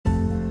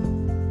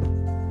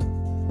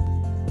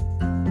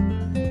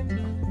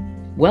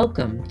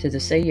Welcome to the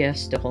Say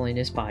Yes to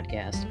Holiness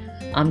podcast.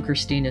 I'm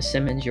Christina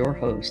Simmons, your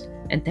host,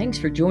 and thanks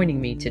for joining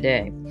me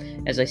today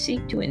as I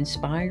seek to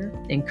inspire,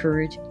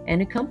 encourage,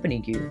 and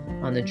accompany you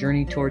on the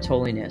journey towards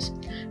holiness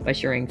by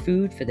sharing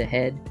food for the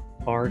head,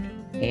 heart,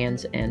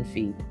 hands, and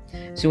feet,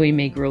 so we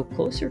may grow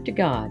closer to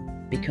God,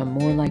 become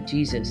more like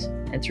Jesus,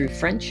 and through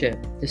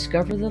friendship,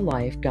 discover the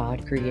life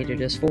God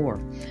created us for,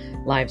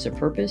 lives of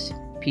purpose,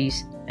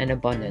 peace, and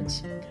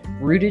abundance,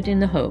 rooted in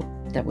the hope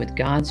that with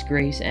God's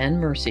grace and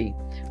mercy,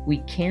 we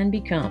can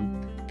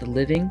become the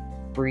living,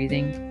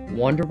 breathing,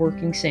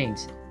 wonder-working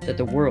saints that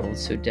the world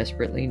so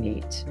desperately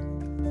needs.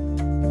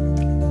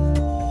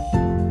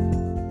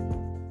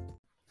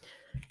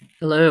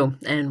 Hello,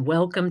 and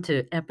welcome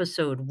to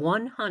episode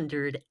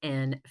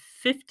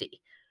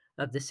 150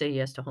 of the Say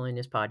Yes to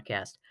Holiness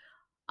podcast.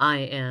 I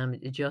am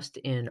just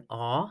in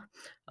awe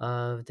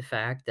of the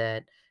fact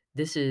that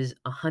this is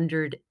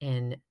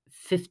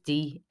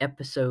 150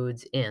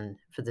 episodes in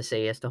for the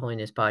Say Yes to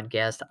Holiness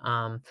podcast.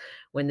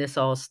 When this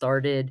all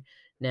started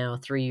now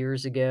 3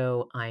 years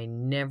ago, I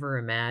never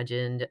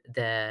imagined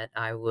that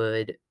I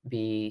would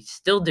be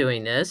still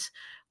doing this,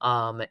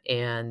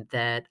 and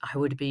that I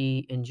would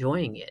be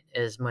enjoying it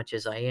as much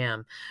as I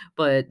am.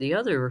 But the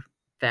other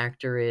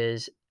factor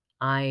is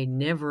I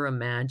never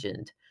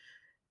imagined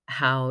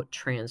how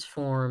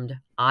transformed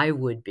I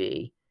would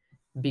be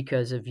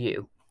because of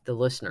you, the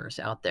listeners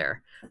out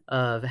there,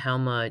 of how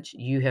much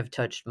you have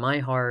touched my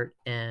heart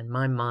and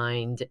my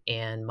mind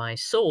and my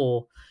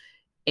soul,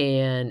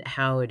 and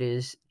how it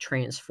is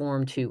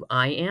transformed who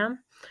I am,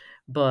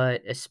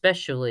 but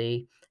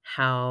especially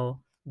how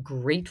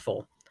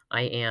grateful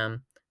I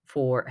am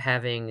for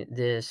having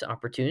this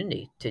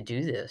opportunity to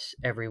do this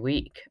every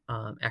week.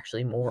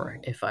 Actually, more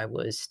if I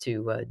was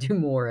to do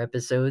more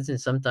episodes,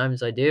 and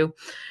sometimes I do.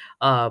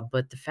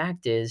 But the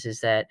fact is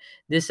that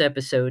this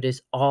episode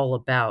is all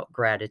about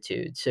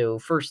gratitude. So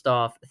first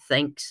off,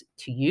 thanks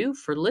to you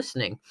for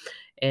listening.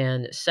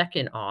 And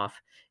second off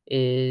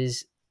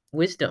is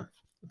wisdom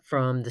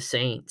from the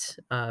saints,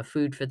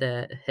 food for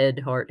the head,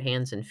 heart,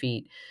 hands, and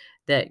feet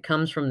that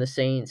comes from the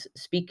saints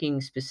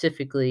speaking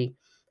specifically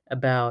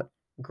about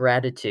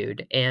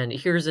gratitude. And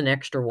here's an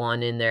extra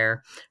one in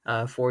there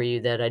for you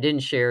that I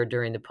didn't share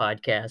during the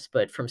podcast,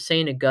 but from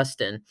St.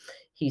 Augustine,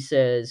 he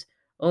says,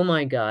 "Oh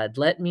my God,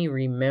 let me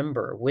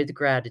remember with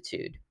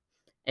gratitude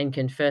and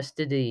confess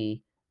to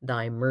thee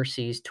thy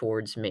mercies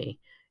towards me."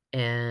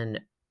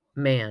 And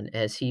man,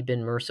 has he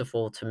been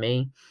merciful to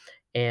me,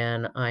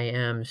 and I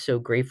am so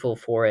grateful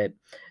for it.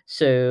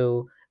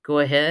 So go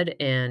ahead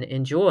and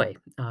enjoy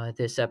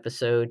this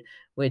episode,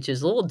 which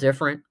is a little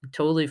different,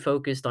 totally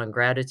focused on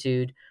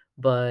gratitude.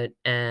 But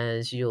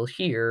as you'll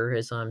hear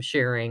as I'm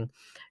sharing,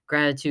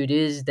 gratitude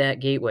is that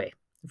gateway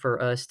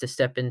for us to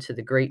step into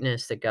the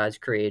greatness that God's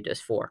created us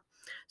for.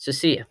 So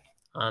see you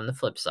on the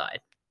flip side.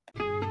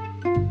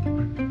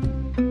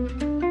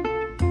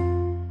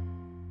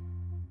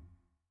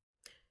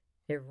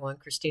 Hey everyone,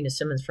 Christina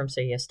Simmons from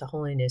Say Yes to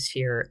Holiness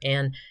here.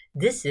 And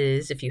this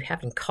is, if you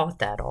haven't caught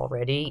that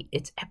already,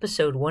 it's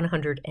episode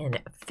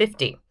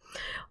 150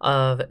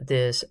 of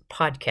this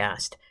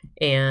podcast.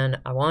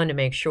 And I wanted to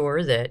make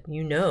sure that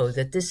you know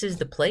that this is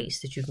the place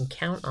that you can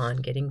count on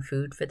getting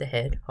food for the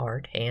head,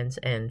 heart, hands,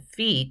 and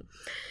feet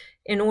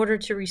in order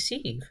to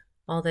receive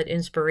all that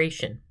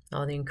inspiration,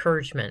 all the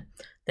encouragement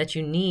that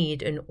you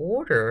need in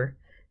order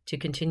to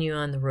continue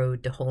on the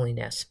road to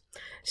holiness.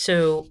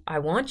 So I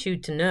want you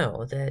to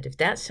know that if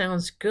that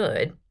sounds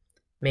good,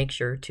 make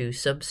sure to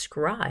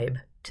subscribe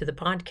to the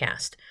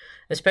podcast,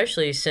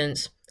 especially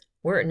since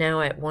we're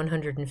now at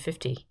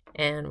 150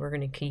 and we're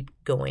going to keep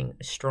going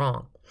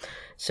strong.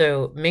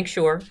 So make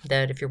sure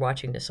that if you're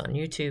watching this on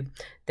YouTube,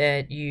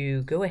 that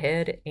you go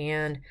ahead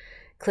and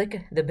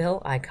click the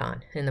bell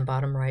icon in the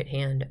bottom right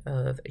hand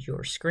of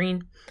your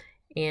screen,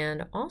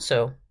 and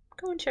also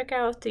go and check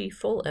out the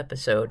full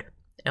episode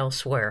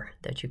elsewhere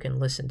that you can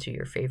listen to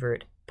your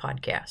favorite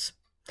podcasts.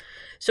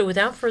 So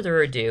without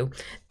further ado,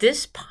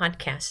 this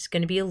podcast is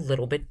going to be a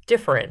little bit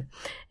different.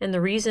 And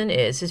the reason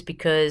is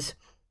because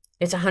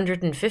it's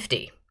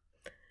 150.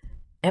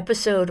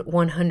 Episode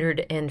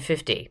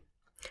 150.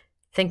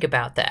 Think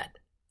about that.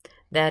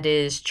 That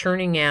is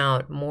churning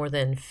out more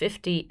than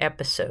 50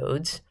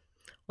 episodes,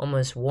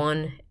 almost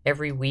one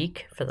every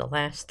week for the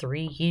last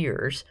 3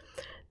 years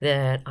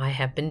that I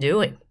have been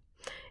doing.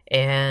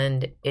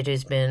 And it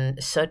has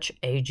been such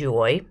a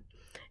joy,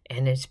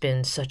 and it's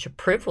been such a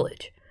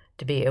privilege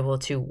to be able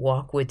to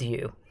walk with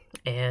you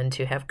and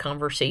to have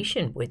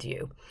conversation with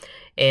you.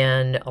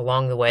 And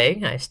along the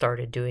way, I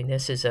started doing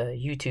this as a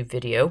YouTube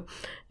video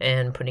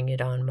and putting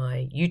it on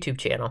my YouTube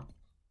channel.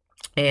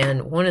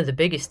 And one of the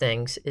biggest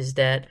things is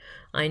that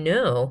I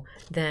know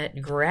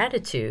that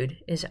gratitude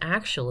is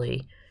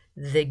actually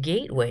the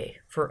gateway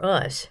for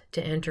us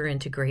to enter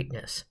into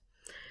greatness.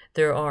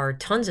 There are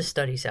tons of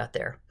studies out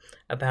there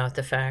about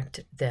the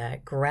fact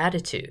that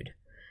gratitude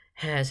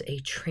has a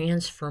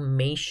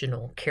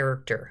transformational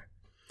character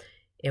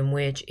in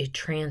which it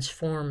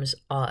transforms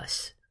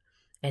us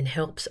and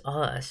helps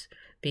us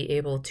be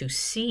able to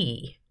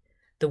see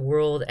the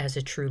world as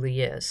it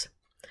truly is.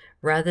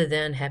 rather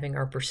than having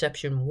our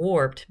perception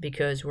warped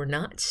because we're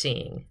not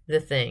seeing the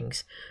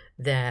things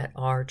that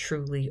are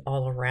truly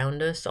all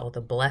around us, all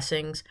the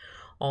blessings,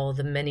 all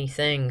the many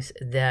things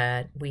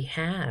that we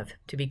have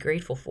to be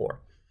grateful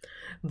for.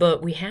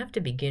 But we have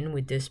to begin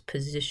with this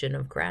position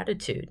of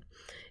gratitude.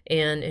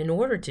 And in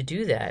order to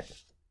do that,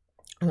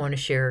 I want to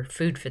share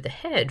food for the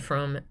head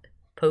from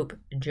Pope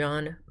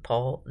John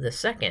Paul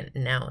II,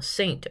 now a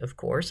saint, of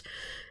course.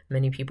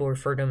 Many people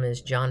refer to him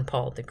as John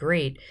Paul the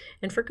Great,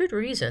 and for good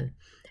reason.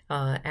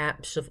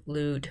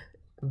 Absolute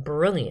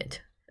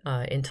brilliant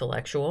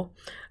intellectual,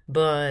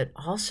 but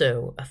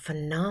also a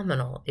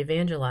phenomenal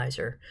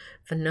evangelizer,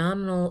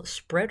 phenomenal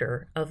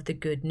spreader of the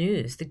good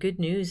news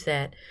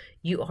that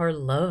you are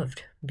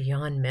loved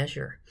beyond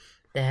measure,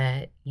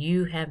 that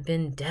you have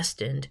been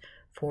destined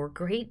for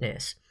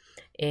greatness.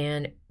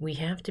 And we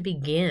have to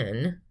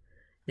begin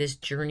this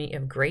journey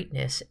of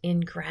greatness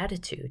in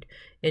gratitude,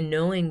 in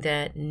knowing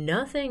that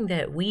nothing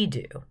that we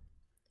do,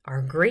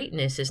 our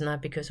greatness is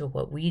not because of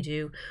what we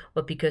do,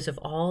 but because of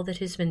all that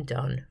has been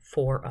done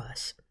for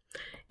us.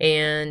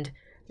 And,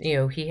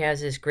 he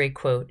has this great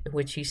quote,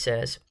 which he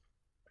says,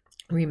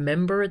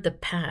 "Remember the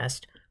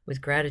past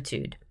with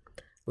gratitude,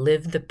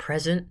 live the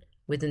present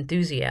with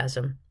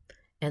enthusiasm,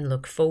 and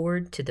look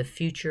forward to the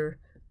future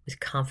with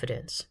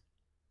confidence."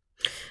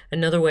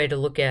 Another way to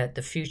look at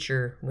the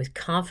future with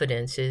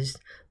confidence is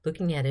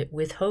looking at it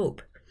with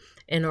hope.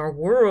 And our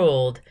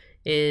world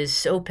is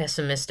so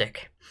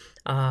pessimistic.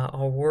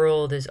 Our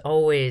world is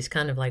always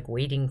kind of like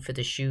waiting for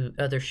the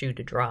other shoe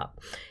to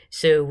drop.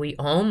 So we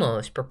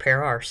almost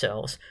prepare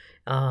ourselves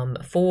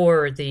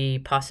for the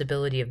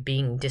possibility of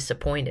being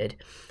disappointed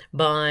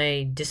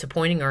by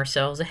disappointing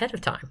ourselves ahead of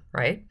time,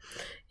 right?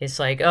 It's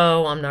like,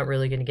 oh, I'm not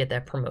really going to get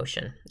that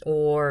promotion,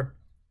 or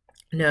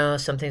no,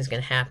 something's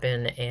going to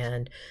happen,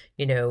 and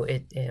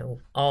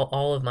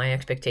all of my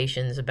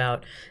expectations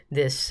about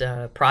this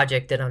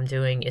project that I'm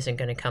doing isn't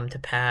going to come to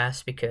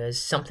pass because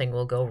something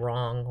will go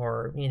wrong,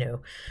 or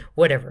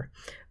whatever.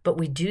 But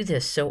we do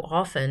this so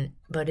often,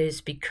 but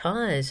it's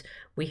because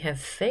we have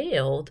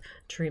failed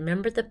to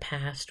remember the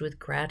past with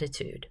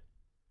gratitude.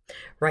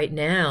 Right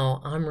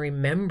now, I'm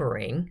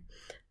remembering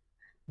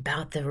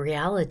about the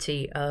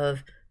reality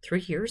of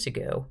 3 years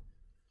ago.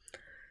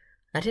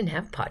 I didn't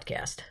have a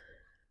podcast.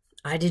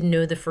 I didn't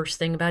know the first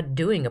thing about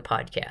doing a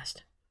podcast.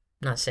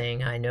 I'm not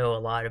saying I know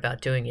a lot about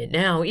doing it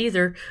now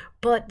either,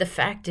 but the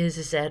fact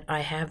is that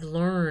I have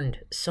learned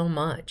so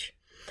much.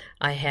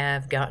 I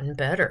have gotten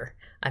better.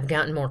 I've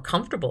gotten more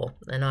comfortable,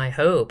 and I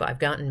hope I've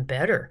gotten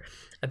better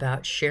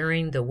about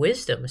sharing the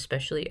wisdom,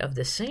 especially of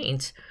the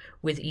saints,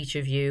 with each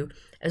of you,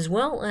 as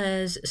well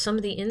as some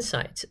of the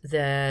insights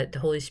that the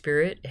Holy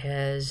Spirit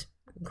has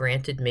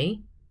granted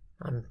me.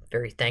 I'm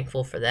very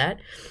thankful for that.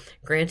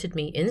 Granted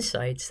me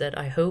insights that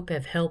I hope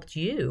have helped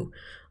you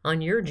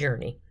on your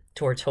journey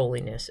towards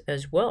holiness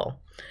as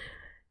well.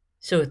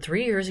 So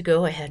 3 years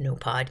ago, I had no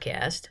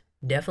podcast.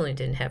 Definitely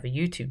didn't have a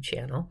YouTube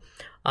channel.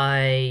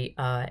 I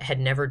had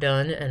never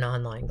done an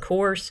online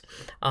course.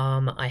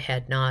 I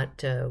had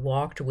not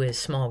walked with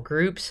small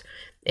groups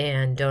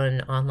and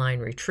done online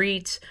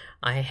retreats.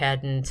 I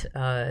hadn't,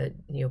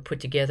 put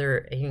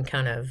together any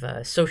kind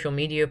of social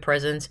media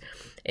presence.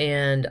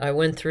 And I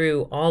went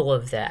through all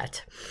of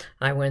that.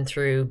 I went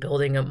through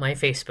building up my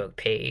Facebook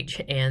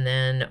page, and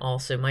then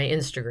also my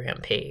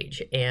Instagram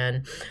page,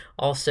 and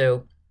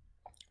also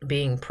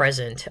being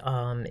present,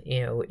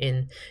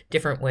 in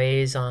different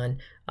ways on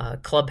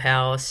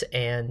Clubhouse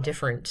and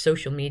different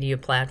social media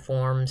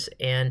platforms.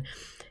 And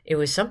it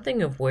was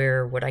something of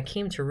where what I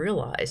came to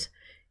realize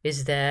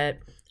is that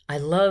I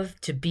love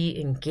to be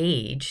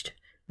engaged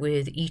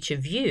with each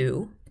of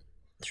you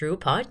through a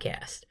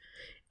podcast.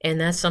 And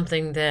that's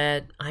something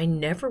that I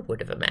never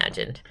would have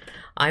imagined.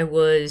 I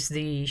was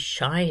the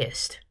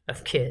shyest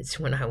of kids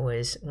when I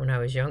was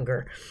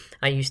younger.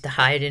 I used to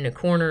hide in a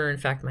corner. In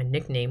fact, my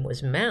nickname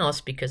was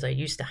Mouse because I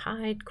used to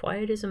hide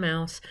quiet as a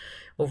mouse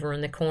over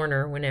in the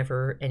corner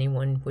whenever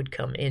anyone would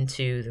come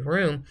into the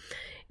room.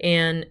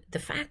 And the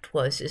fact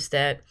is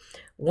that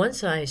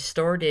once I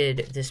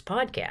started this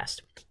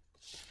podcast,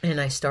 and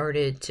I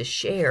started to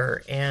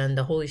share, and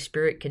the Holy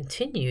Spirit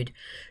continued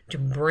to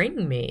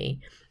bring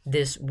me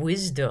this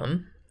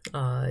wisdom,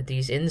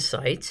 these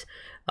insights,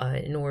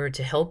 in order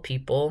to help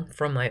people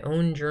from my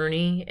own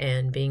journey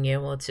and being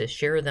able to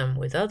share them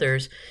with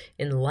others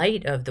in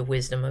light of the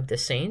wisdom of the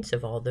saints,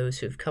 of all those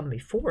who've come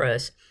before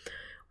us.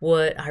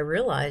 What I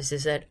realized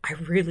is that I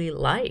really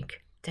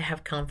like to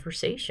have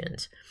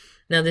conversations.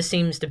 Now, this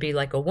seems to be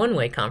like a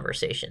one-way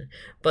conversation,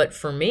 but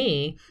for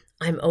me,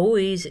 I'm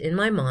always in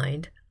my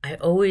mind, I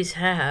always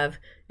have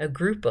a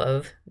group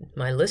of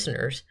my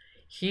listeners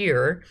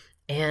here,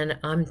 and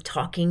I'm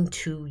talking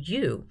to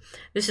you.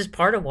 This is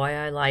part of why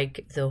I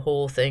like the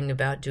whole thing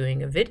about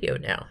doing a video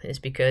now, is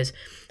because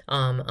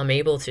I'm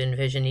able to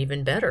envision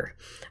even better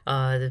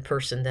the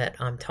person that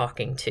I'm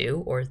talking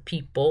to, or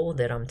people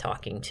that I'm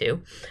talking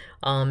to.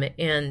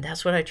 And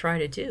that's what I try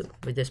to do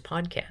with this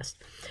podcast.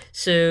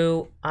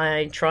 So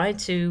I try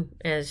to,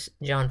 as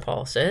John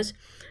Paul says,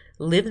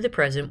 live the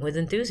present with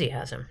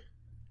enthusiasm.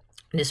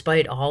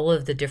 despite all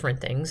of the different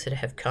things that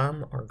have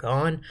come or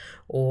gone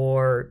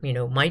or,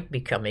 might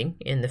be coming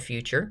in the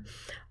future,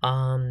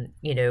 I'm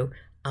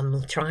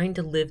trying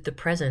to live the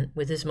present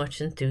with as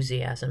much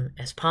enthusiasm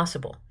as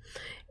possible.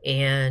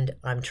 And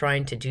I'm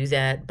trying to do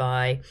that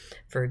by,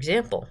 for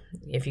example,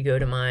 if you go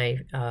to my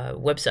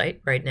website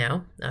right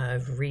now,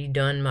 I've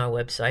redone my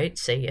website,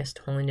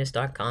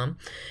 sayyes-to-holiness.com,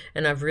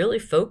 and I've really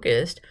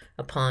focused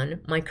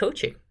upon my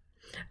coaching,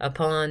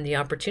 upon the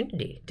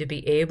opportunity to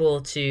be able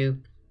to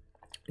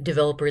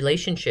develop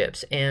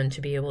relationships and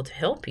to be able to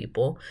help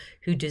people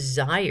who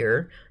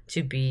desire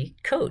to be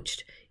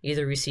coached,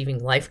 either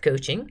receiving life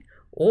coaching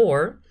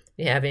or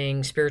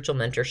having spiritual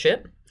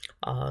mentorship.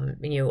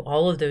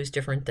 All of those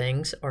different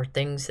things are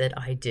things that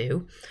I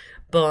do,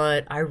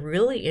 but I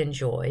really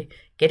enjoy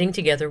getting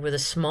together with a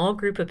small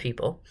group of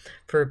people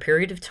for a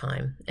period of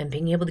time and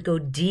being able to go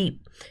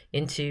deep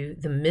into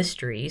the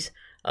mysteries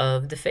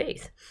of the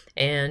faith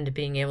and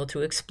being able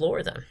to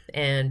explore them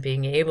and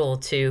being able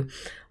to,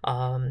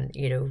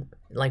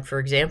 like for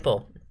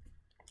example,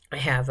 I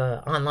have an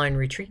online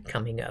retreat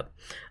coming up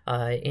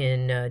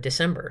in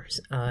December,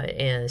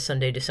 and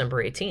Sunday,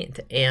 December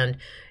 18th. And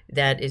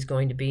that is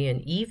going to be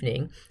an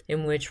evening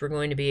in which we're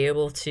going to be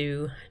able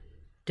to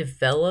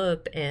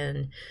develop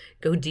and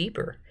go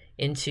deeper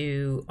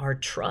into our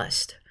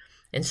trust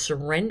and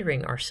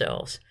surrendering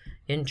ourselves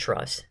in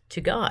trust to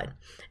God.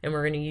 And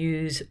we're going to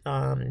use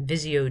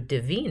Visio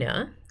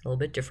Divina, a little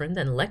bit different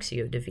than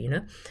Lectio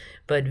Divina,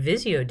 but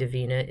Visio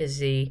Divina is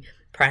the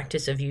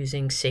practice of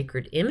using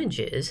sacred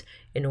images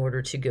in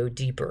order to go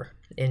deeper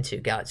into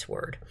God's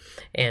Word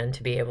and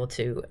to be able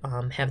to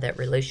have that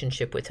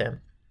relationship with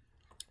Him.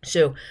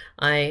 So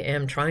I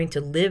am trying to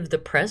live the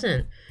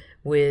present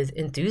with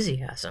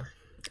enthusiasm.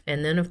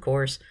 And then, of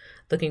course,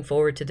 looking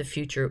forward to the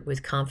future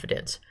with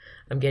confidence.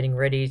 I'm getting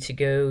ready to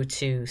go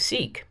to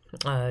Seek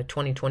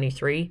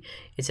 2023.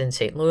 It's in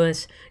St.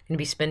 Louis. I'm going to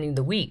be spending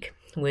the week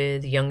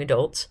with young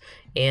adults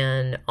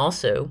and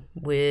also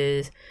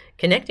with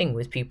connecting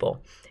with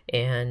people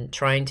and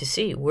trying to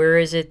see where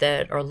is it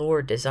that our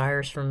Lord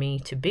desires for me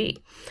to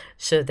be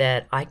so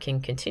that I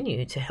can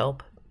continue to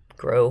help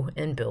grow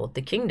and build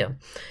the kingdom.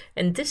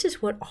 And this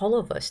is what all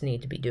of us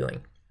need to be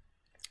doing.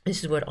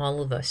 This is what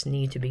all of us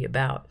need to be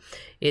about,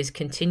 is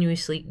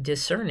continuously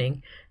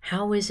discerning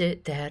how is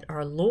it that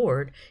our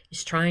Lord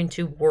is trying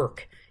to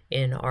work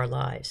in our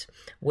lives.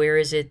 Where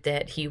is it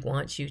that He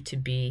wants you to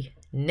be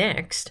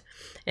next?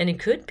 And it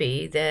could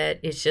be that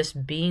it's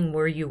just being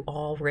where you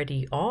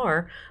already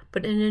are,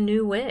 but in a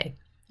new way.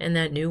 And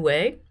that new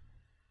way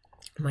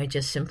might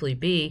just simply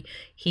be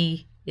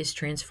He is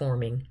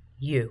transforming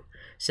you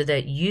so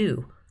that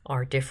you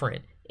are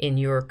different in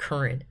your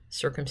current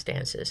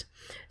circumstances.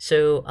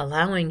 So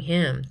allowing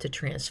Him to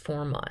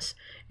transform us.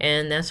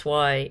 And that's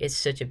why it's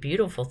such a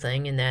beautiful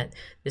thing in that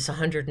this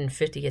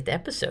 150th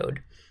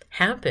episode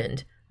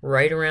happened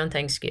right around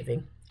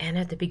Thanksgiving and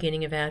at the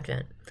beginning of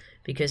Advent,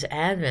 because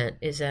Advent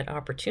is that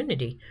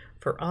opportunity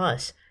for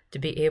us to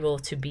be able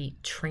to be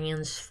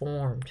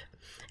transformed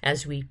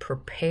as we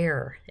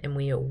prepare and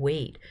we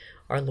await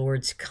our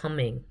Lord's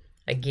coming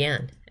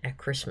again at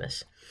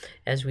Christmas,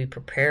 as we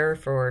prepare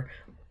for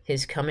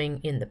His coming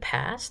in the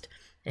past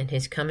and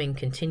His coming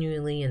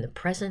continually in the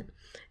present,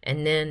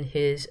 and then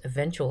His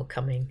eventual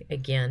coming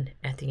again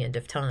at the end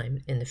of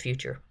time in the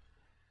future.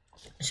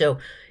 So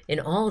in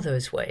all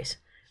those ways,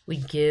 we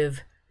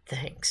give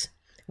thanks.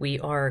 We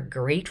are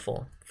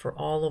grateful for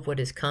all of what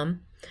has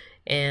come,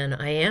 and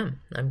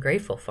I'm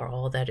grateful for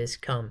all that has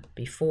come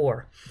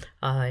before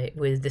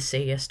with the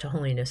Say Yes to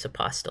Holiness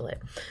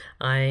apostolate.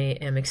 I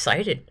am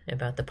excited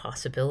about the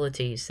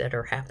possibilities that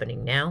are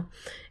happening now,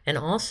 and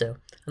also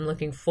I'm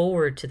looking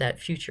forward to that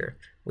future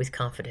with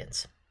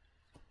confidence.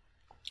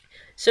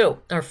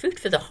 So our food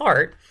for the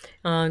heart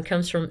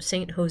comes from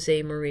Saint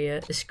Jose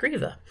Maria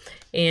Escriva,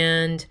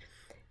 and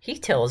he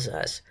tells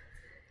us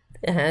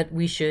that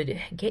we should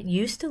get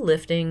used to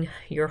lifting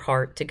your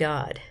heart to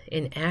God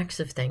in acts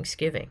of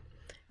thanksgiving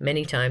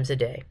many times a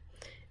day,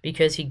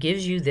 because He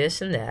gives you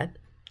this and that,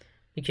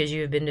 because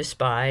you have been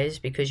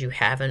despised, because you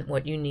haven't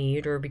what you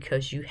need, or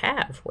because you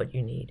have what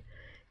you need.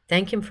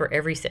 Thank Him for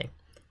everything,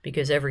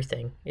 because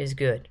everything is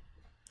good.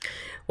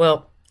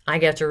 Well, I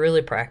got to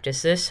really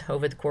practice this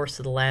over the course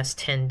of the last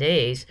 10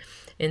 days,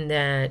 in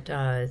that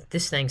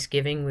this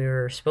Thanksgiving we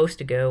were supposed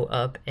to go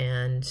up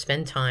and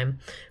spend time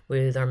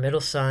with our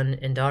middle son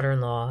and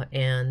daughter-in-law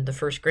and the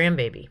first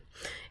grandbaby.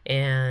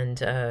 And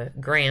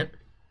Grant,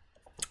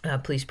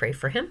 please pray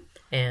for him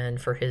and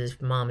for his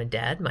mom and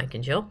dad, Mike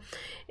and Jill.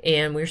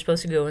 And we were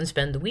supposed to go and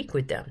spend the week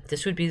with them.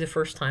 This would be the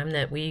first time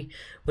that we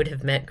would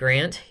have met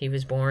Grant. He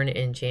was born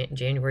in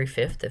January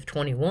 5th of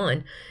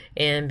 21.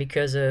 And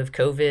because of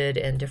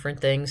COVID and different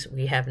things,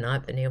 we have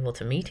not been able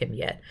to meet him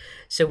yet.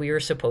 So we were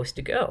supposed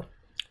to go.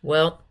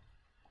 Well,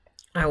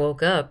 I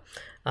woke up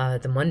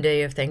the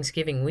Monday of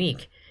Thanksgiving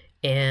week,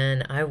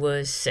 and I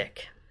was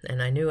sick.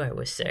 And I knew I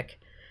was sick.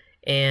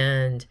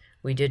 And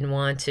we didn't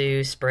want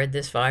to spread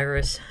this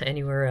virus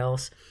anywhere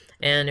else.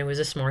 And it was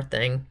a smart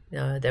thing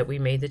that we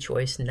made the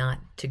choice not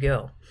to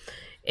go.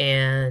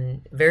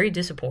 and very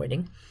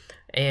disappointing.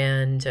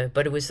 And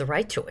but it was the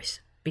right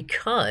choice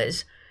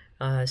because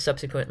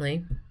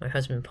subsequently my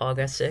husband Paul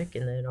got sick,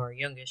 and then our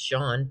youngest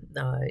Sean,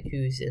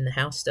 who's in the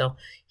house still,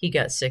 he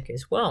got sick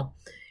as well.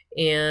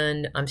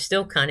 And I'm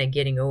still kind of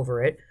getting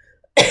over it.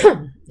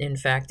 In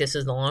fact, this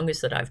is the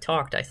longest that I've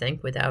talked, I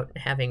think, without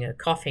having a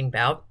coughing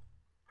bout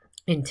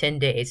in 10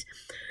 days.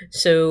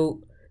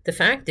 So the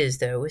fact is,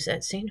 though, is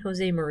that St.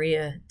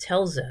 Josemaria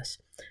tells us,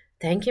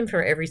 thank him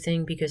for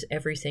everything because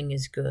everything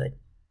is good.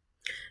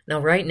 Now,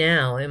 right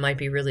now, it might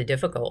be really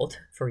difficult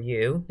for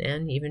you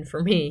and even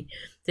for me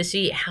to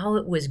see how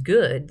it was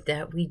good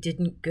that we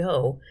didn't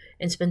go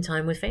and spend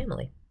time with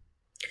family.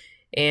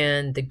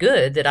 And the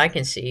good that I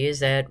can see is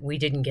that we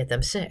didn't get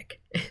them sick.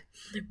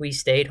 We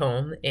stayed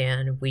home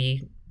and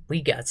we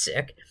got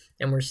sick,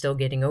 and we're still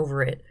getting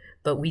over it,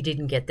 but we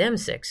didn't get them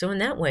sick. So in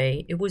that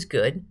way, it was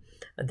good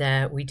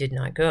that we did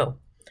not go.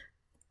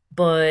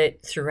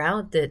 But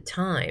throughout the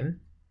time,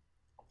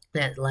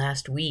 that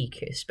last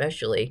week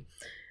especially,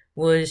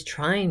 was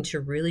trying to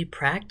really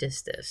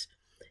practice this,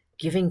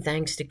 giving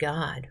thanks to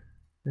God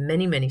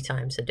many, many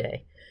times a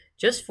day,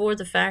 just for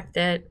the fact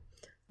that,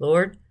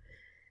 Lord,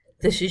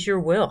 this is your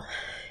will.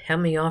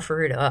 Help me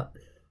offer it up.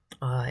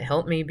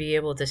 Help me be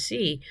able to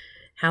see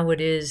how it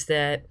is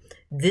that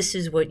this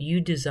is what you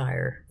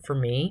desire for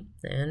me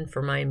and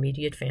for my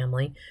immediate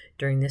family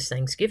during this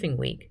Thanksgiving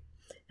week.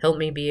 Help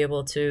me be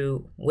able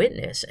to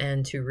witness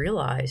and to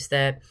realize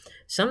that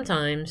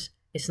sometimes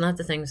it's not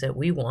the things that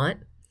we want,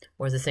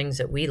 or the things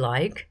that we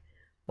like,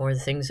 or the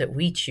things that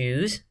we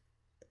choose,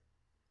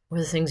 or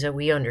the things that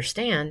we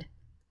understand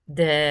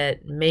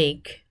that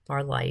make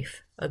our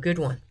life a good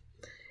one.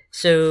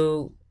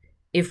 So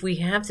if we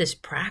have this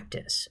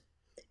practice,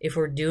 if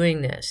we're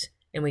doing this,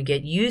 and we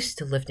get used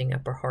to lifting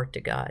up our heart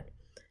to God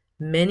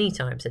many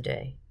times a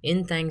day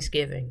in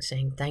thanksgiving,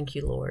 saying, thank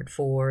you, Lord,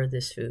 for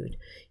this food,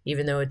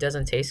 even though it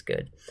doesn't taste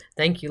good.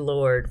 Thank you,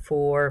 Lord,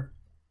 for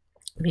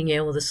being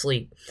able to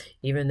sleep,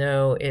 even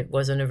though it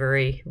wasn't a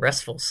very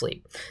restful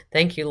sleep.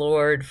 Thank you,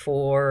 Lord,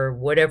 for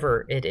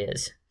whatever it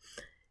is.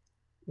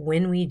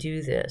 When we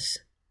do this,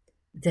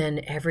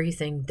 then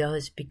everything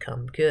does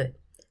become good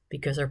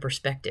because our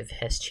perspective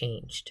has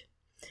changed.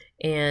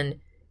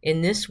 And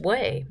in this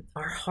way,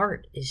 our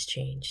heart is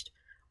changed.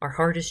 Our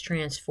heart is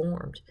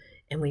transformed,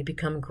 and we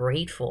become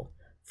grateful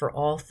for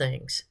all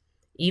things,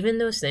 even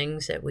those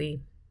things that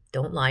we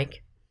don't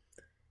like,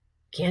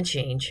 can't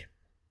change,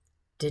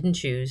 didn't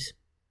choose,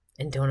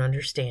 and don't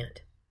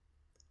understand.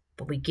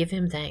 But we give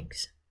him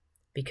thanks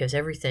because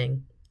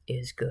everything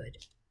is good.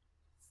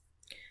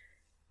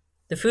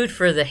 The food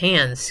for the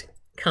hands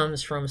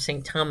comes from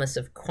St. Thomas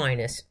of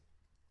Aquinas.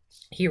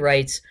 He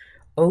writes,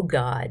 O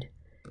God,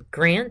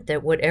 grant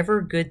that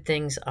whatever good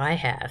things I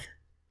have,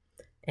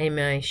 I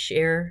may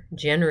share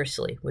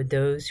generously with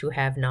those who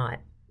have not.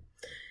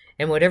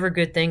 And whatever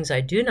good things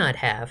I do not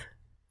have,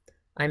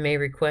 I may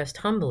request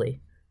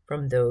humbly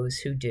from those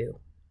who do.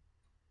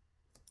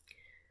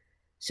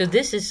 So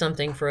this is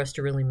something for us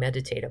to really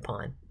meditate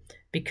upon,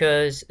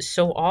 because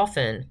so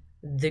often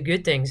the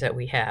good things that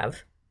we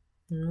have,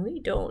 we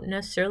don't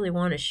necessarily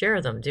want to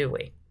share them, do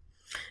we?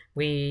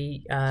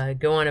 We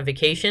go on a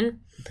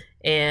vacation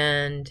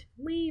and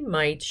we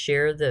might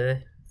share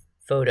the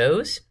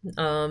photos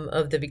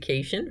of the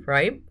vacation,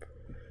 right?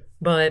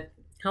 But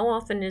how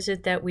often is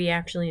it that we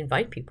actually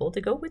invite people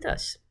to go with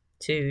us,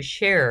 to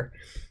share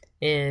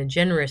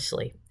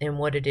generously in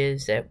what it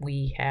is that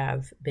we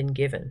have been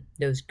given,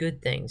 those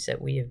good things that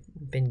we have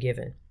been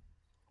given?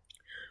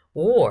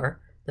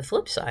 Or the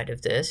flip side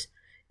of this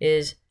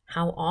is,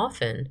 how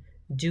often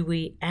do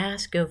we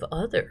ask of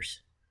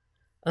others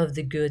of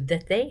the good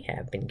that they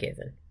have been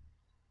given?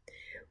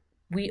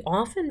 We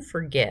often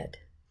forget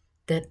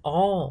that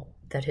all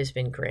that has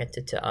been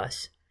granted to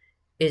us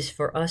is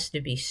for us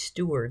to be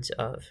stewards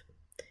of.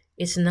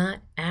 It's not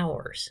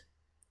ours.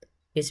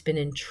 It's been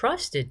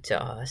entrusted to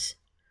us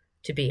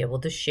to be able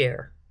to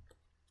share.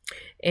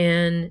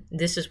 And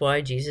this is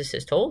why Jesus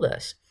has told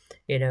us,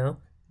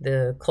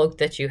 the cloak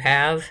that you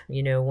have,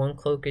 one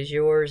cloak is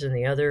yours and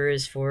the other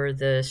is for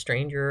the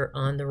stranger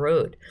on the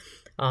road.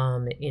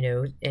 And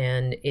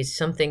it's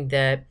something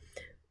that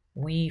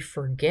we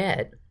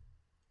forget,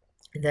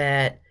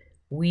 that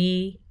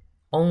we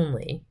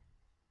only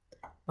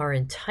are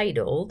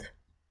entitled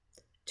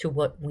to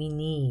what we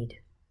need.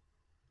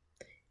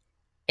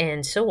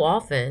 And so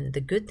often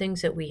the good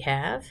things that we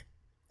have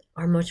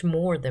are much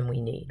more than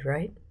we need,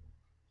 right?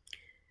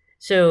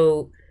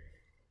 So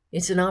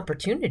it's an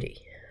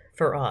opportunity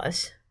for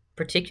us,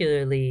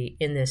 particularly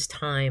in this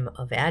time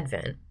of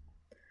Advent,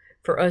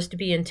 for us to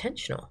be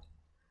intentional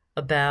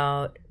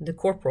about the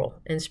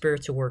corporal and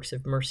spiritual works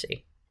of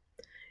mercy,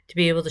 to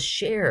be able to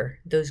share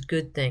those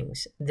good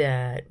things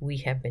that we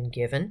have been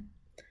given,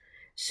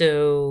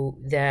 so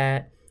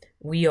that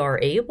we are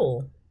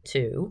able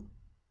to,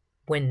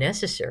 when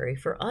necessary,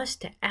 for us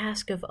to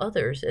ask of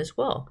others as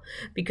well,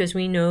 because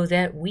we know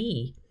that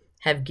we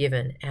have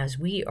given as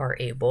we are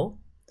able,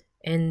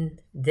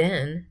 and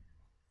then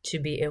to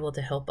be able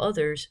to help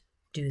others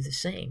do the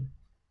same.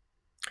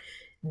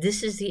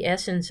 This is the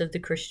essence of the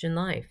Christian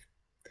life.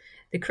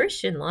 The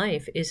Christian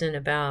life isn't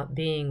about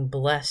being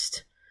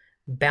blessed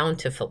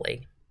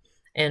bountifully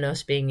and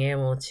us being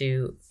able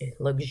to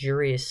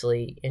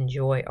luxuriously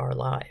enjoy our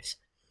lives.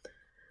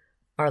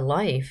 Our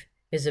life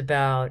is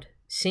about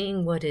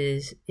seeing what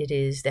it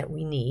is that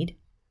we need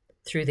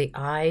through the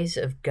eyes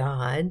of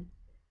God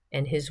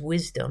and His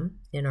wisdom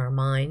in our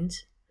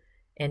minds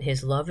and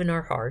His love in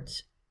our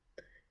hearts,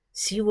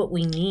 see what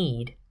we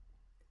need,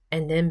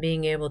 and then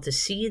being able to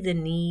see the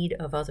need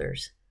of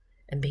others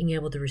and being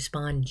able to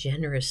respond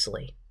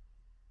generously.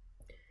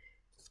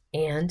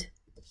 And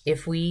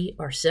if we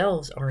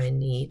ourselves are in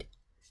need,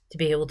 to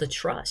be able to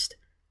trust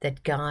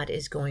that God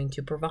is going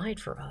to provide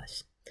for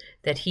us,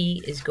 that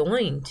He is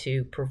going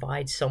to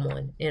provide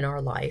someone in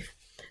our life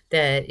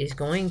that is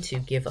going to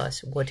give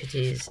us what it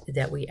is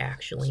that we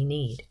actually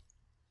need.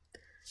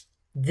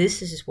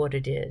 This is what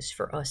it is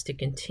for us to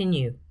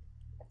continue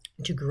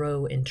to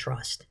grow in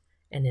trust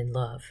and in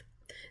love.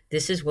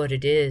 This is what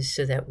it is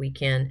so that we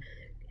can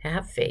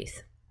have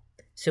faith,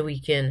 so we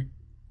can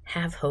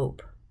have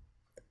hope,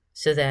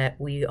 so that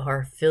we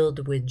are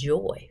filled with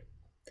joy.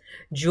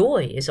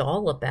 Joy is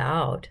all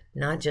about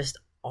not just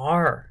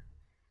our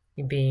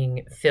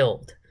being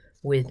filled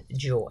with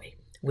joy,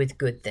 with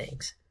good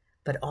things,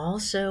 but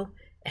also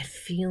at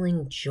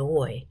feeling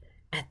joy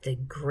at the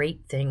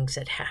great things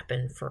that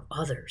happen for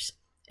others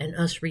and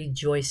us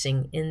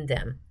rejoicing in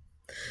them.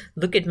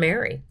 Look at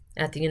Mary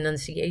at the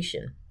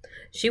Annunciation.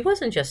 She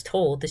wasn't just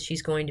told that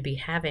she's going to be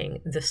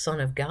having the Son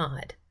of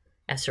God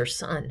as her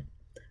son,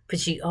 but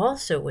she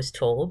also was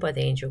told by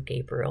the angel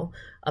Gabriel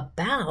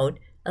about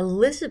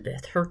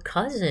Elizabeth, her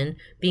cousin,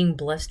 being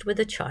blessed with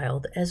a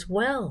child as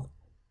well.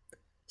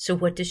 So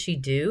what does she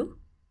do?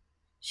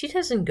 She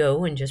doesn't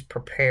go and just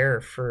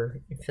prepare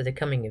for the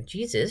coming of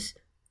Jesus.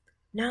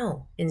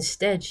 No,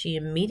 instead she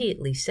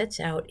immediately sets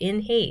out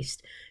in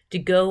haste to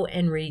go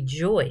and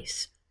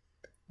rejoice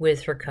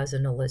with her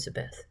cousin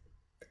Elizabeth.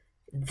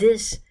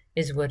 This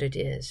is what it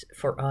is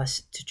for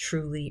us to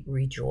truly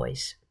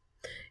rejoice.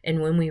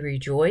 And when we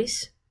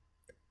rejoice,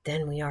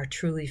 then we are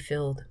truly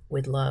filled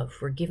with love.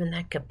 We're given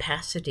that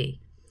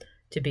capacity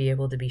to be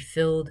able to be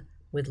filled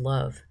with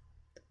love,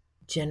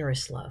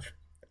 generous love,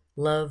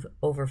 love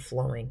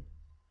overflowing.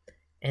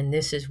 And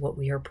this is what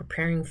we are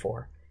preparing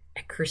for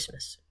at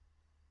Christmas.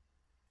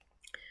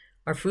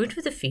 Our food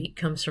for the feet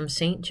comes from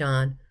St.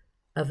 John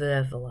of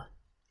Avila.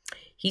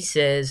 He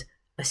says,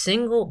 "A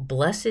single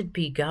blessed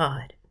be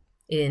God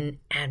in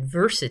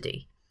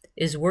adversity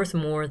is worth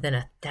more than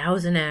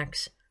 1,000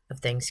 acts of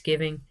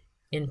thanksgiving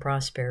in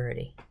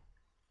prosperity."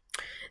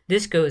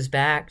 This goes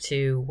back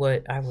to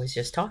what I was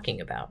just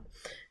talking about,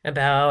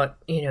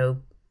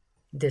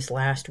 this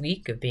last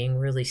week of being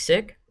really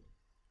sick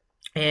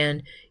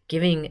and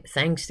giving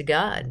thanks to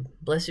God.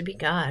 Blessed be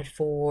God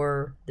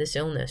for this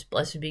illness.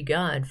 Blessed be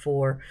God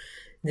for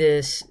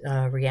this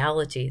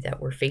reality that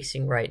we're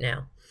facing right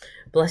now.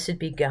 Blessed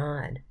be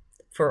God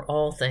for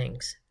all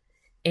things.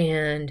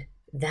 And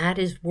that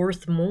is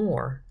worth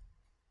more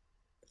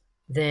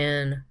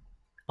than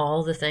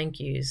all the thank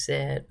yous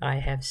that I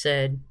have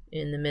said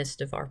in the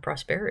midst of our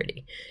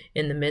prosperity,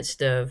 in the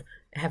midst of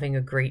having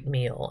a great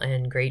meal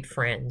and great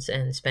friends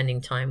and spending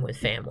time with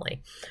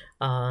family.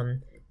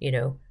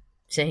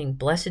 Saying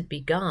blessed be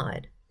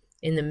God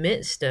in the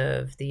midst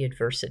of the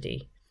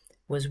adversity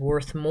was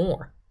worth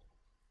more.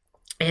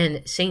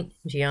 And St.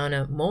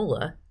 Gianna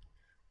Molla,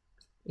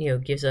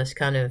 gives us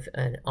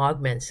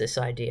augments this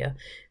idea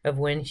of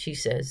when she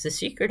says, the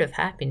secret of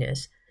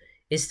happiness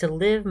is to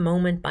live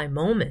moment by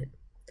moment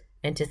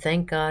and to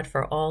thank God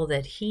for all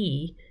that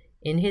He,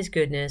 in His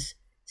goodness,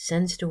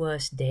 sends to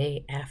us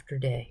day after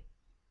day.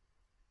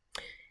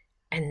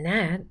 And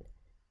that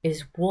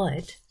is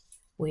what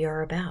we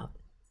are about.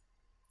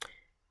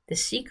 The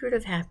secret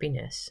of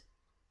happiness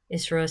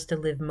is for us to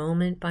live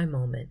moment by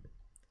moment,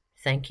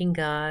 thanking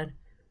God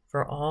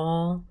for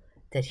all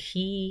that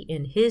He,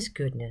 in His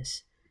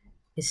goodness,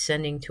 is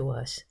sending to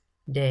us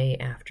day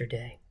after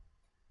day.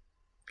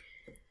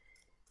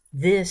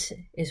 This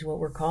is what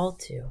we're called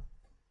to.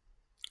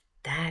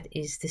 That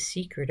is the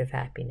secret of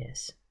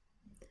happiness.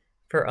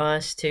 For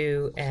us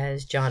to,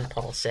 as John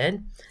Paul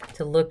said,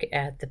 to look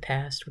at the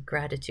past with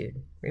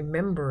gratitude.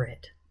 Remember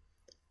it.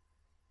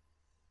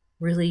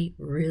 Really,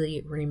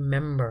 really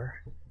remember.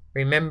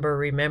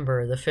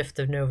 Remember the 5th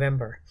of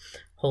November.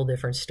 Whole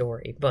different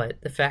story.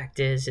 But the fact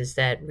is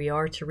that we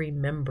are to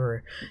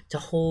remember, to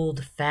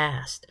hold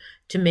fast,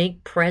 to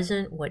make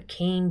present what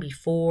came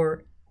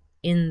before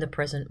in the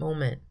present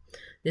moment.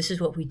 This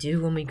is what we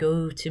do when we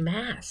go to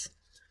Mass.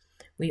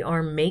 We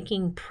are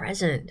making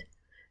present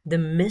the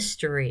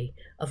mystery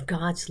of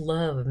God's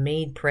love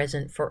made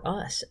present for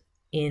us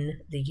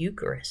in the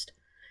Eucharist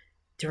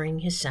during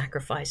His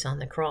sacrifice on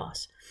the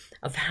cross,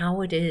 of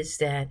how it is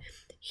that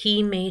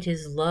He made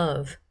His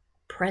love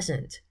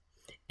present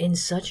in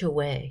such a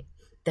way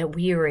that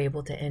we are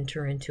able to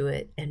enter into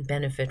it and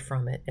benefit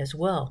from it as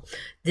well.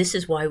 This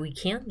is why we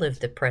can live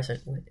the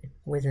present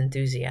with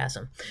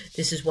enthusiasm.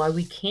 This is why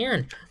we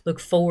can look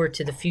forward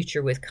to the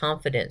future with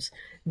confidence,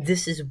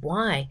 This is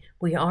why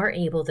we are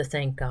able to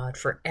thank God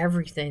for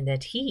everything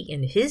that He,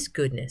 in His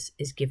goodness,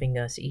 is giving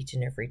us each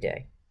and every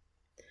day.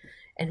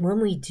 And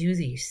when we do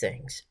these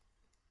things,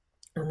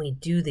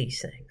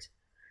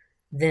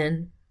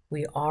 then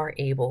we are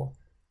able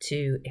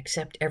to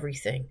accept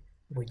everything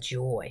with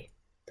joy.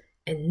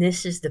 And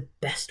this is the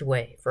best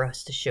way for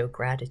us to show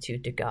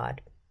gratitude to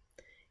God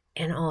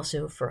and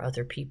also for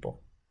other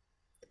people.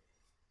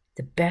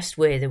 The best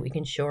way that we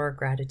can show our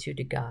gratitude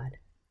to God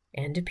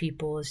and to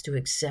people is to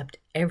accept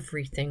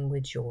everything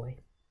with joy.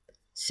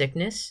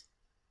 Sickness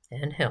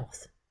and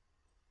health,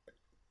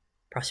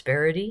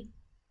 prosperity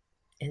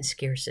and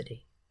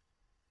scarcity,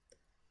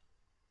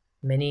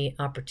 many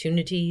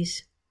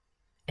opportunities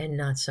and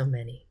not so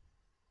many,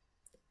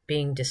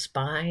 being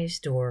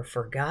despised or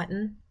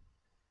forgotten,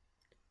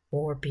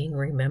 or being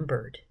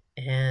remembered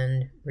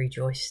and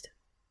rejoiced.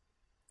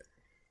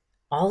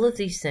 All of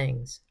these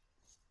things,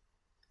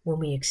 when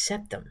we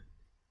accept them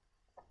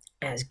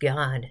as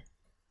God,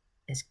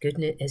 as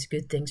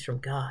good things from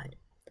God,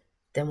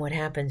 then what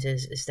happens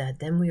is that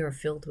then we are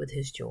filled with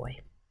His joy.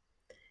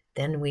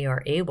 Then we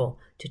are able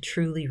to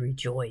truly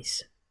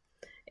rejoice.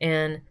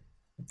 And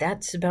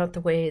that's about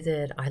the way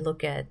that I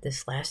look at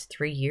this last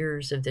 3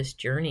 years of this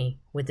journey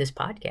with this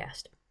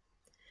podcast.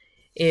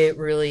 It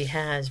really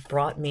has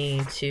brought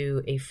me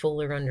to a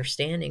fuller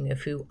understanding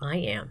of who I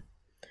am,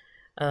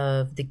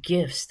 of the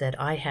gifts that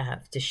I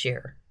have to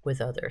share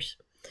with others,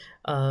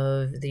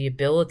 of the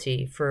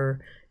ability for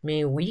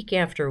me week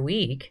after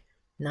week,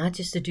 not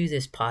just to do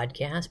this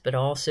podcast, but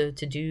also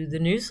to do the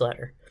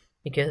newsletter,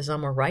 because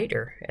I'm a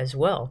writer as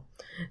well.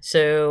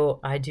 So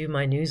I do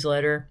my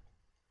newsletter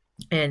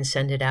and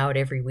send it out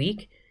every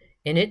week.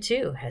 And it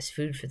too has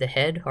food for the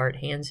head, heart,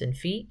 hands, and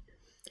feet.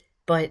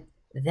 But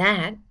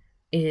that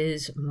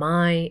is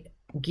my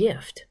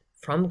gift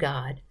from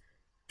God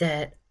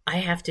that I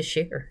have to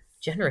share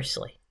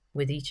generously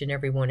with each and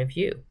every one of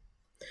you.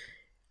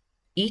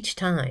 Each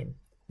time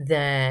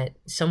that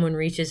someone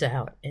reaches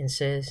out and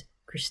says,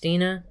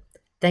 Christina,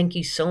 thank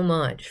you so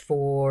much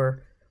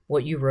for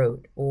what you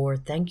wrote, or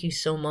thank you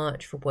so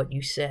much for what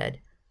you said,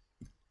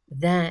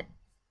 that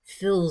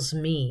fills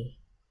me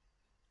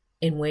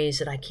in ways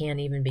that I can't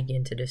even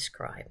begin to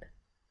describe.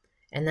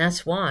 And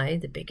that's why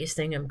the biggest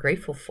thing I'm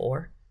grateful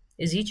for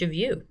is each of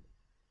you.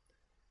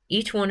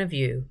 Each one of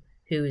you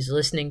who is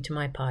listening to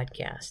my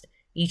podcast,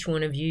 each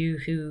one of you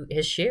who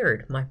has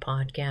shared my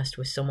podcast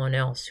with someone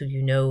else who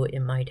you know it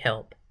might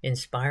help,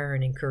 inspire,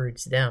 and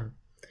encourage them.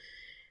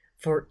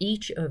 For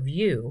each of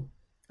you,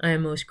 I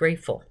am most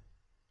grateful.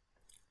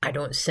 I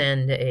don't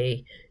send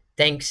a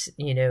thanks,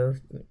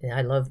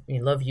 I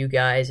love you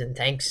guys and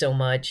thanks so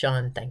much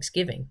on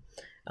Thanksgiving,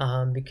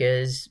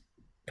 because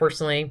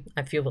personally,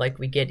 I feel like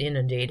we get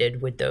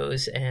inundated with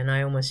those, and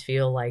I almost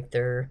feel like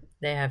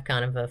they have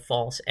kind of a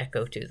false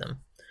echo to them.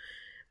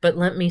 But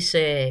let me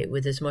say,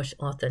 with as much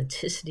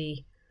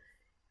authenticity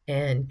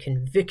and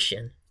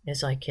conviction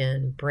as I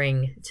can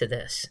bring to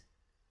this,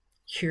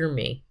 hear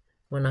me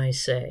when I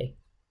say,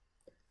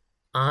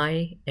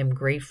 I am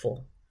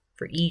grateful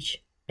for each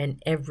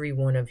and every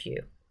one of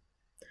you.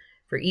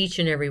 For each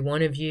and every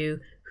one of you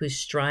who's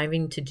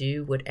striving to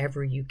do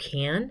whatever you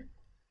can,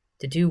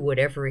 to do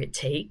whatever it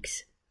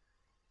takes,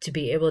 to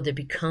be able to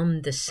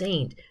become the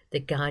saint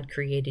that God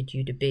created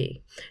you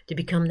to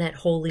become that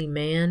holy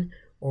man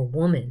or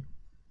woman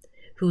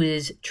who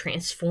is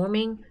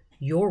transforming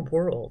your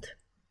world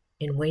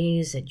in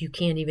ways that you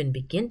can't even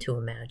begin to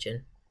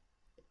imagine,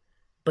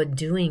 but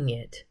doing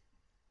it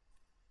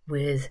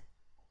with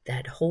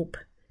that hope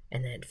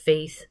and that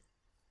faith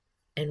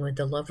and with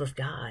the love of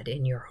God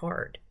in your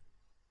heart.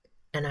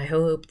 And I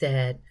hope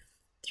that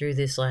through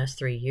this last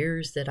 3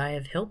 years that I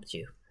have helped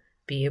you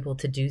be able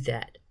to do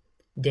that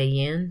day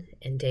in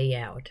and day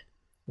out,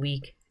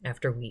 week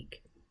after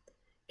week.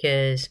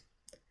 Because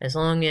as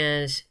long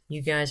as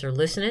you guys are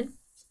listening,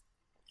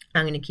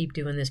 I'm going to keep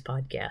doing this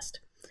podcast.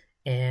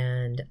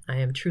 And I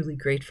am truly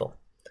grateful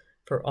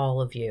for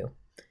all of you.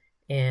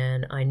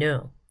 And I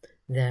know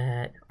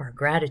that our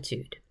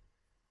gratitude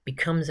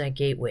becomes that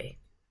gateway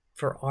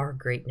for our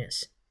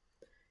greatness.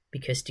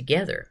 Because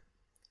together,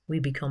 we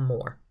become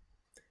more.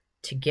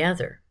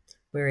 Together,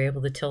 we're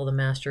able to tell the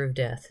master of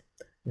death,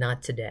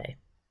 not today.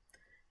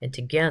 And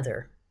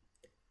together,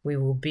 we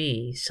will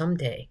be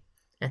someday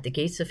at the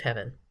gates of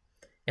heaven,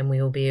 and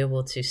we will be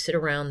able to sit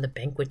around the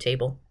banquet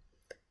table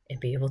and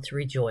be able to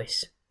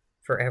rejoice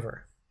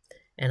forever.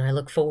 And I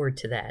look forward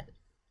to that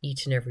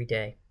each and every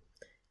day.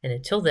 And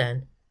until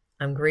then,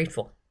 I'm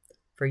grateful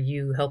for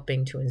you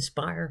helping to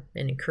inspire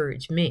and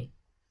encourage me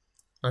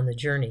on the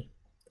journey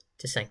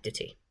to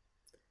sanctity.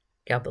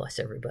 God bless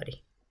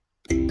everybody.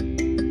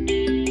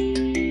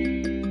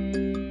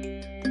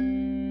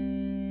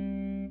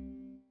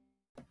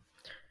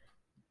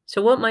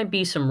 So what might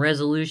be some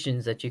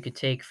resolutions that you could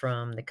take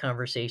from the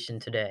conversation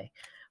today?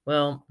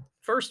 Well,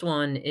 first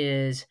one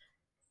is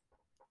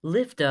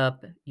lift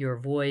up your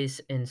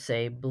voice and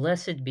say,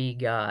 "Blessed be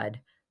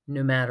God,"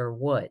 no matter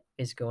what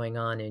is going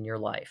on in your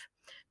life.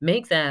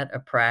 Make that a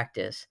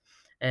practice.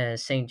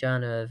 As St.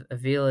 John of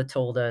Avila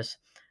told us,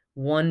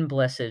 One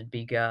blessed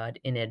be God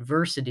in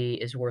adversity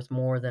is worth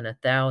more than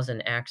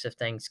 1,000 acts of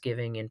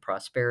thanksgiving in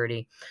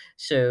prosperity.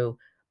 So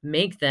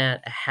make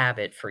that a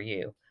habit for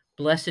you.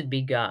 Blessed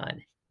be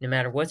God. No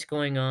matter what's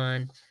going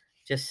on,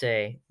 just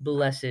say,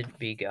 Blessed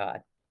be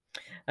God.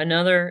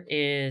 Another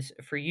is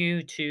for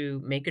you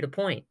to make it a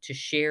point to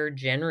share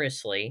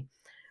generously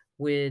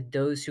with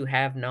those who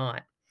have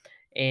not.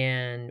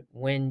 And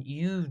when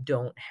you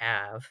don't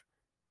have,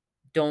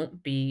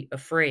 don't be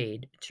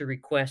afraid to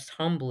request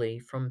humbly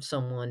from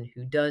someone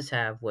who does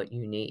have what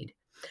you need.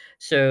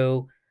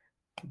 So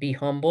be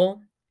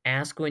humble,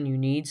 ask when you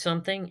need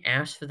something,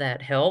 ask for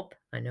that help.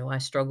 I know I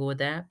struggle with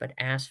that, but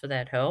ask for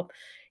that help.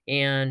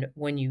 And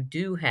when you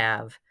do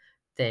have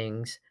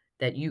things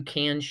that you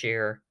can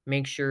share,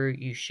 make sure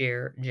you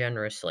share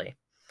generously.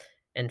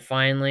 And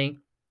finally,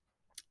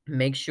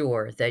 make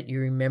sure that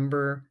you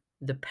remember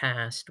the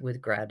past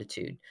with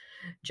gratitude.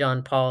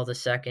 John Paul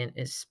II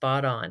is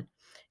spot on.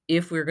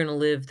 If we're going to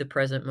live the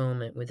present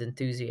moment with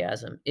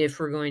enthusiasm, if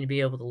we're going to be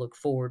able to look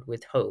forward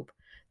with hope,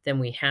 then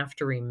we have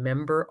to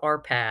remember our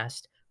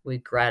past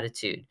with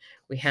gratitude.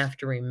 We have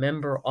to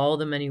remember all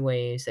the many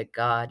ways that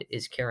God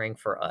is caring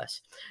for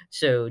us.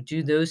 So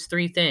do those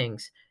three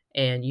things,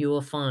 and you will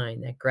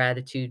find that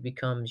gratitude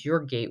becomes your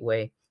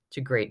gateway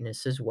to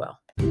greatness as well.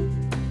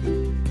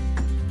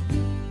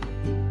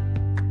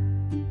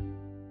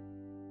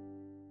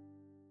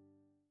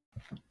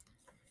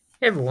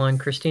 Hey everyone,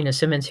 Christina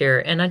Simmons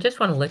here, and I just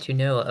want to let you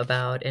know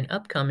about an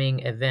upcoming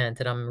event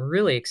that I'm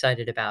really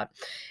excited about.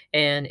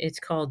 And it's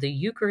called the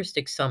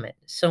Eucharistic Summit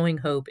Sowing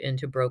Hope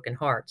into Broken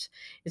Hearts.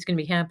 It's going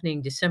to be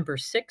happening December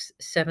 6th,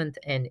 7th,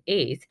 and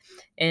 8th,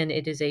 and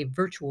it is a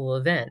virtual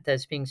event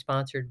that's being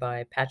sponsored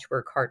by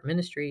Patchwork Heart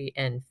Ministry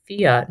and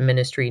Fiat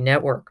Ministry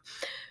Network.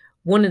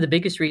 One of the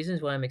biggest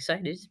reasons why I'm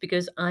excited is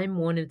because I'm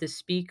one of the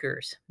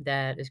speakers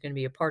that is going to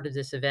be a part of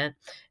this event,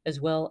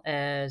 as well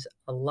as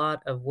a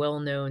lot of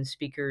well-known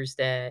speakers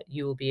that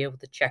you will be able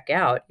to check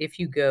out if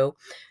you go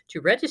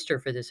to register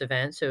for this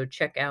event. So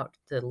check out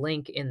the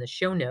link in the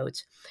show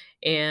notes.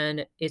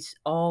 And it's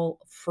all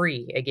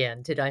free.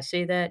 Again, did I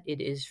say that?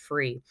 It is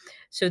free.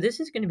 So this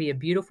is going to be a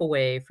beautiful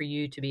way for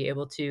you to be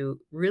able to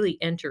really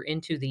enter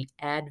into the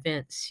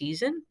Advent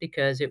season,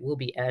 because it will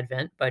be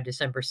Advent by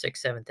December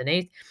 6th, 7th, and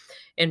 8th,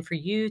 and for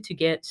you to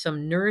get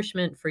some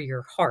nourishment for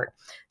your heart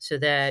so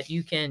that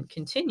you can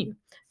continue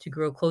to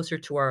grow closer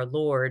to our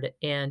Lord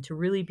and to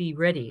really be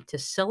ready to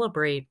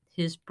celebrate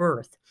his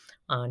birth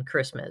on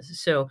Christmas.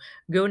 So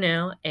go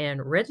now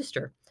and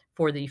register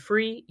for the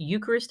free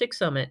Eucharistic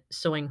Summit,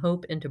 Sowing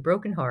Hope into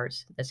Broken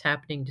Hearts, that's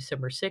happening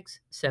December 6th,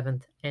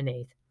 7th, and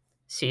 8th.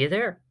 See you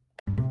there.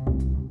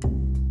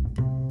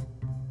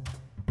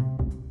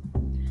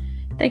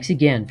 Thanks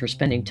again for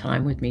spending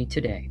time with me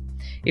today.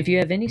 If you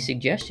have any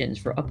suggestions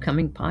for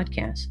upcoming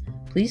podcasts,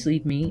 please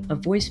leave me a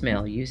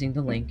voicemail using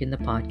the link in the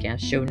podcast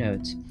show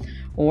notes.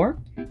 Or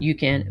you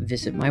can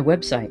visit my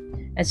website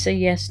at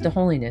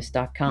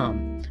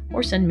sayyes2holiness.com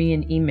or send me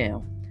an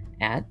email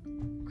at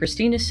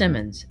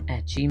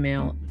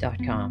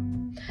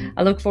christinasimmons@gmail.com.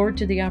 I look forward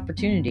to the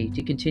opportunity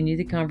to continue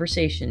the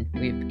conversation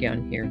we've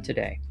begun here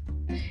today.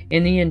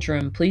 In the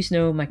interim, please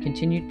know my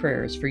continued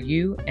prayers for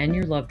you and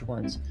your loved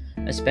ones,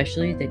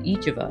 especially that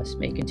each of us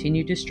may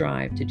continue to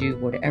strive to do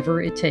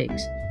whatever it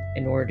takes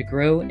in order to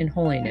grow in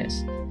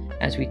holiness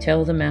as we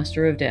tell the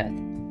Master of Death,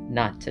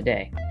 not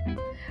today.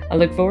 I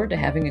look forward to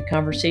having a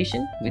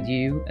conversation with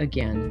you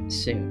again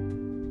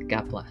soon.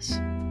 God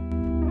bless.